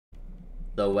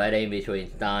the wedding between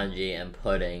Sanji and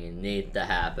Pudding needs to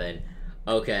happen.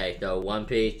 Okay, so One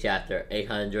Piece chapter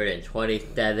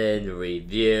 827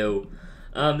 review.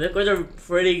 This was a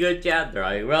pretty good chapter.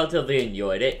 I relatively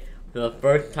enjoyed it. For the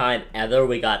first time ever,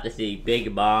 we got to see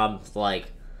Big Mom's,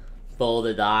 like,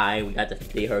 folded eye. We got to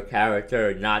see her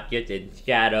character not just in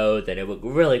shadows, and it looked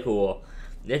really cool.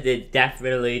 This is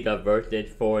definitely the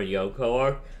versus for Yoko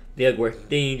arc, because we're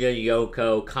seeing the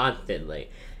Yoko constantly.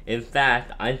 In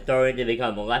fact, I'm starting to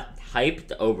become less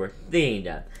hyped over seeing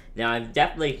them. Now, I'm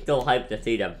definitely still hyped to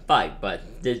see them fight,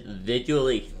 but just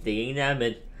visually seeing them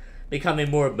is becoming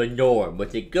more of a norm,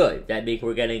 which is good. That means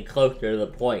we're getting closer to the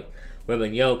point where the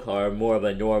Yoko are more of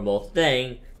a normal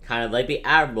thing, kind of like the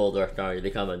Admirals are starting to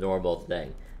become a normal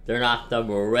thing. They're not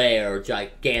some rare,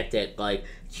 gigantic, like,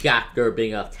 chapter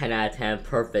being a 10 out of 10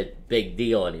 perfect big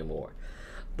deal anymore.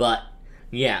 But,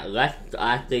 yeah, let's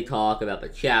actually talk about the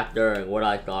chapter and what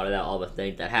I thought about all the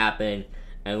things that happened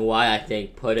and why I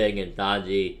think Pudding and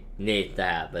Sanji needs to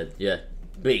happen, just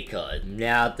because.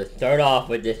 Now, to start off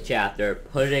with this chapter,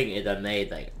 Pudding is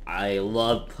amazing. I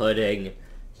love Pudding.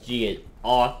 She is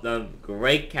awesome.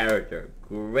 Great character.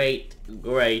 Great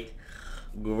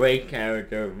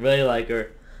character. Really like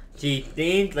her. She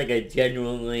seems like a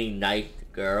genuinely nice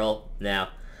girl. Now,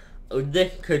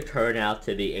 this could turn out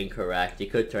to be incorrect. She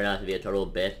could turn out to be a total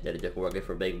bitch that is just working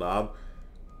for Big Mom.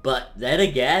 But then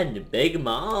again, Big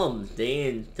Mom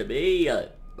seems to be a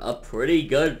pretty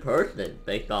good person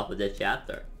based off of this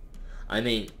chapter. I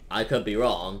mean, I could be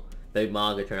wrong. Big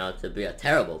Mom could turn out to be a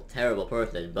terrible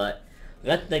person, but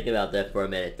let's think about this for a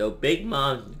minute. So Big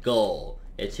Mom's goal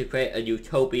is to create a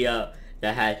utopia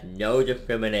that has no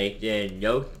discrimination,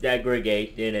 no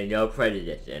segregation, and no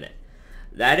prejudice in it.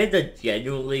 That is a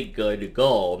genuinely good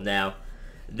goal. Now,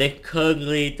 this could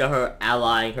lead to her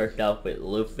allying herself with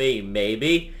Luffy,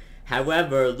 maybe.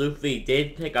 However, Luffy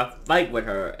did pick a fight with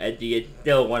her, and she is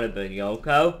still one of the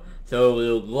Yonko, so it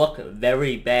will look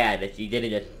very bad if she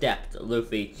didn't accept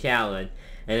Luffy's challenge,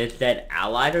 and instead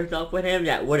allied herself with him.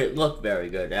 That wouldn't look very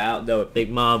good. I don't know if Big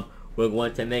Mom would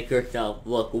want to make herself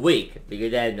look weak,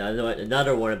 because then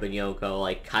another one of the Yonko,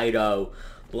 like Kaido,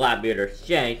 Blackbeard, or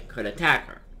Shanks, could attack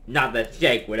her. Not that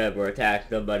Shanks would ever attack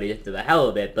somebody just to the hell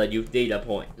of it, but you see the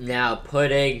point. Now,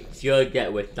 Pudding should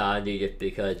get with Sanji just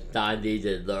because Sanji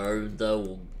deserves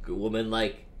a woman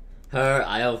like her.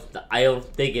 I don't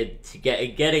think it's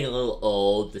getting a little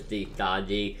old to see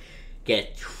Sanji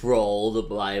get trolled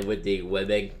with these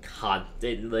women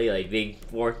constantly, like being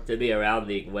forced to be around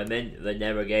these women, but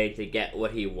never getting to get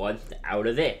what he wants out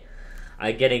of it.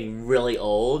 I'm getting really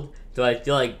old, so I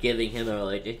feel like giving him a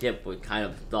relationship would kind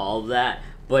of solve that.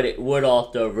 But it would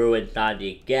also ruin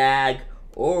Sanji's gag,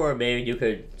 or maybe you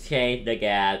could change the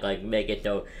gag, like make it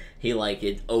so he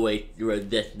is always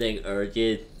resisting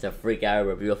urges to freak out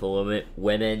over beautiful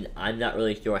women. I'm not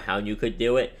really sure how you could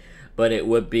do it, but it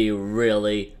would be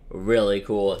really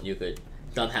cool if you could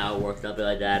somehow work something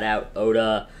like that out,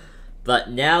 Oda.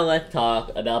 But now let's talk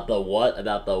about the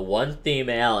one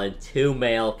female and two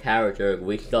male characters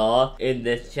we saw in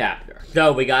this chapter.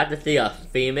 So we got to see a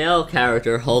female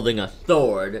character holding a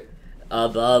sword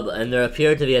above, and there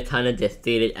appeared to be a ton of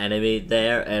defeated enemies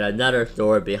there, and another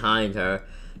sword behind her.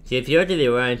 She appeared to be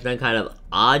wearing some kind of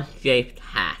odd-shaped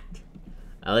hat.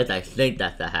 At least I think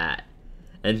that's a hat.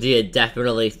 And she is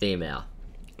definitely female.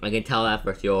 I can tell that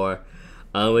for sure.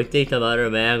 We see some other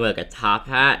man with like a top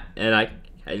hat, and I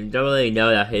don't really know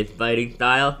that his fighting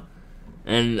style.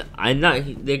 And I'm not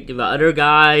thinking the other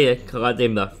guy is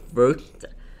collecting the fruits.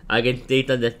 I can see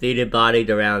some defeated bodies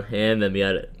around him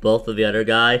and both of the other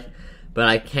guys, but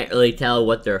I can't really tell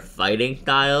what their fighting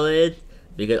style is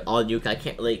because I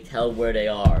can't really tell where they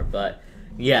are. But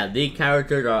yeah, these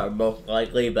characters are most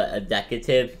likely but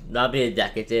executives, not the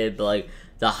executive, but like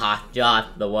the hot shots,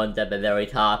 the ones at the very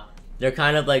top. They're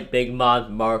kind of like Big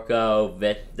Mom's Marco,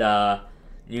 Vista,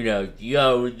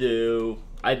 Yozu.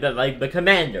 I bet like the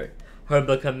commander.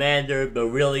 The commander, the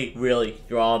really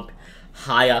strong,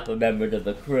 high up members of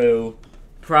the crew.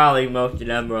 Probably most of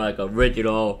them are like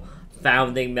original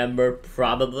founding member,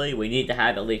 probably. We need to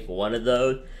have at least one of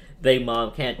those. Big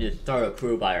Mom can't just start a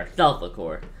crew by herself, of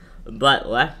course. But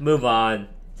let's move on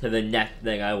to the next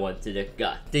thing I want to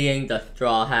discuss. Seeing the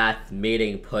Straw Hats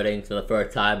meeting Pudding for the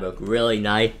first time looked really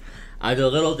nice. I was a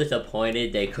little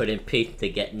disappointed they couldn't piece to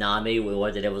get Nami. We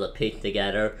wasn't able to piece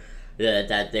together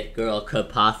that this girl could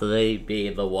possibly be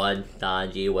the one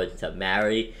Sanji was to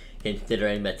marry,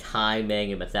 considering the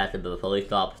timing and the fact that the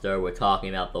police officer were talking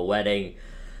about the wedding.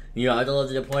 I was a little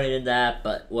disappointed in that,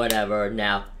 but whatever.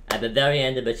 Now, at the very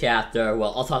end of the chapter,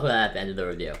 well, I'll talk about that at the end of the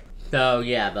review. So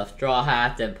yeah, the Straw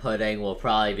Hats and Pudding will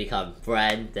probably become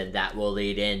friends, and that will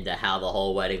lead into how the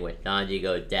whole wedding with Sanji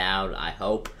goes down, I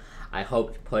hope. I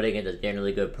hope Pudding is a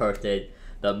generally good person.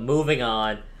 But moving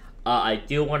on, I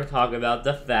do want to talk about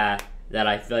the fact that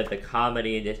I feel like the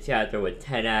comedy in this chapter was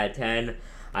 10 out of 10.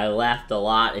 I laughed a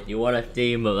lot. If you want to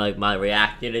see my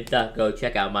reaction and stuff, go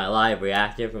check out my live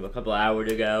reaction from a couple hours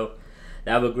ago.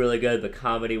 That was really good. The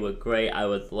comedy was great. I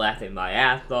was laughing my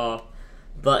ass off.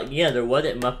 But yeah, there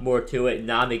wasn't much more to it.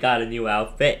 Nami got a new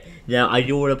outfit. Now, I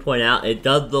do want to point out, it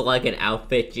does look like an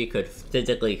outfit she could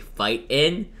physically fight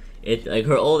in. It's like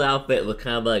her old outfit was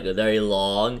kind of like a very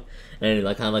long, and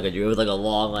like kind of like it was like a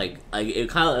long it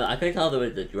kind of, I couldn't tell if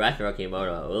it was a dress or a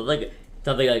kimono. It was like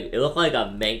something like, it looked like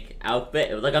a mink outfit.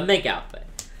 It was like a mink outfit,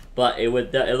 but it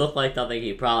looked like something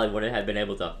he probably wouldn't have been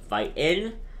able to fight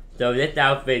in. So this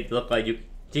outfit looked like you'd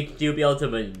be able to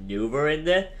maneuver in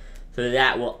this. So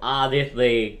that will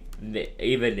obviously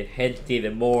even hint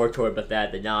even more toward the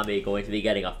fact that Nami is going to be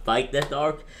getting a fight this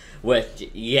arc. Which,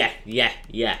 yeah,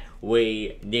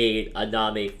 we need a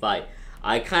Nami fight.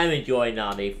 I kind of enjoy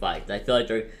Nami fights. I feel like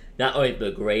they're not always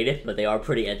the greatest, but they are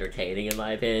pretty entertaining in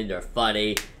my opinion. They're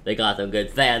funny. They got some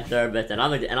good fan service, and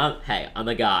I'm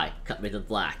a guy. Cut me some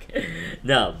slack.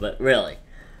 No, but really,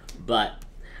 I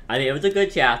mean, it was a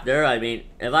good chapter. I mean,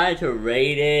 if I had to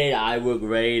rate it, I would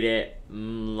rate it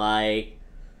I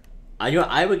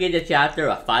would give the chapter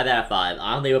a 5 out of 5.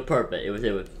 I don't think it was perfect.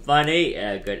 It was funny,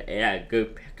 it had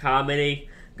good comedy,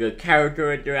 good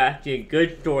character interaction,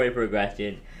 good story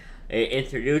progression. It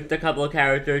introduced a couple of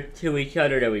characters to each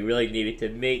other that we really needed to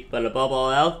meet, but above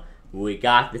all else, we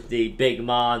got to see Big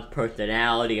Mom's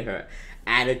personality, her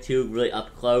attitude really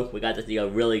up close. We got to see a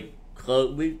really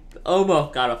close, we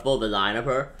almost got a full design of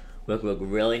her, which looked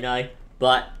really nice.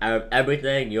 But out of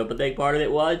everything, you know what the big part of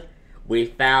it was? We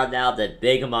found out that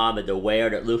Big Mom is aware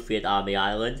that Luffy is on the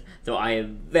island, so I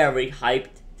am very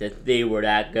hyped to see where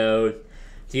that goes.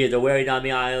 She is aware he's on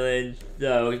the island,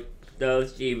 so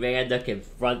she ran to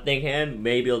confronting him.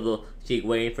 Maybe she's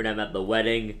waiting for them at the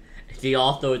wedding. She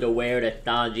also is aware that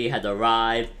Sanji has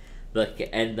arrived,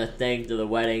 and the things of the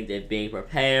wedding is being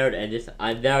prepared, and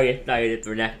I'm very excited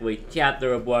for next week's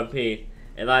chapter of One Piece.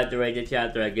 If I had to rate the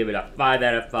chapter, I'd give it a 5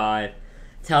 out of 5.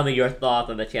 Tell me your thoughts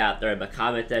on the chapter in the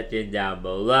comment section down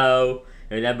below.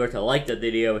 And remember to like the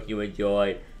video if you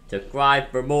enjoyed. Subscribe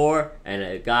for more.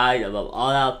 And guys, above all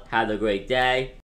else, have a great day.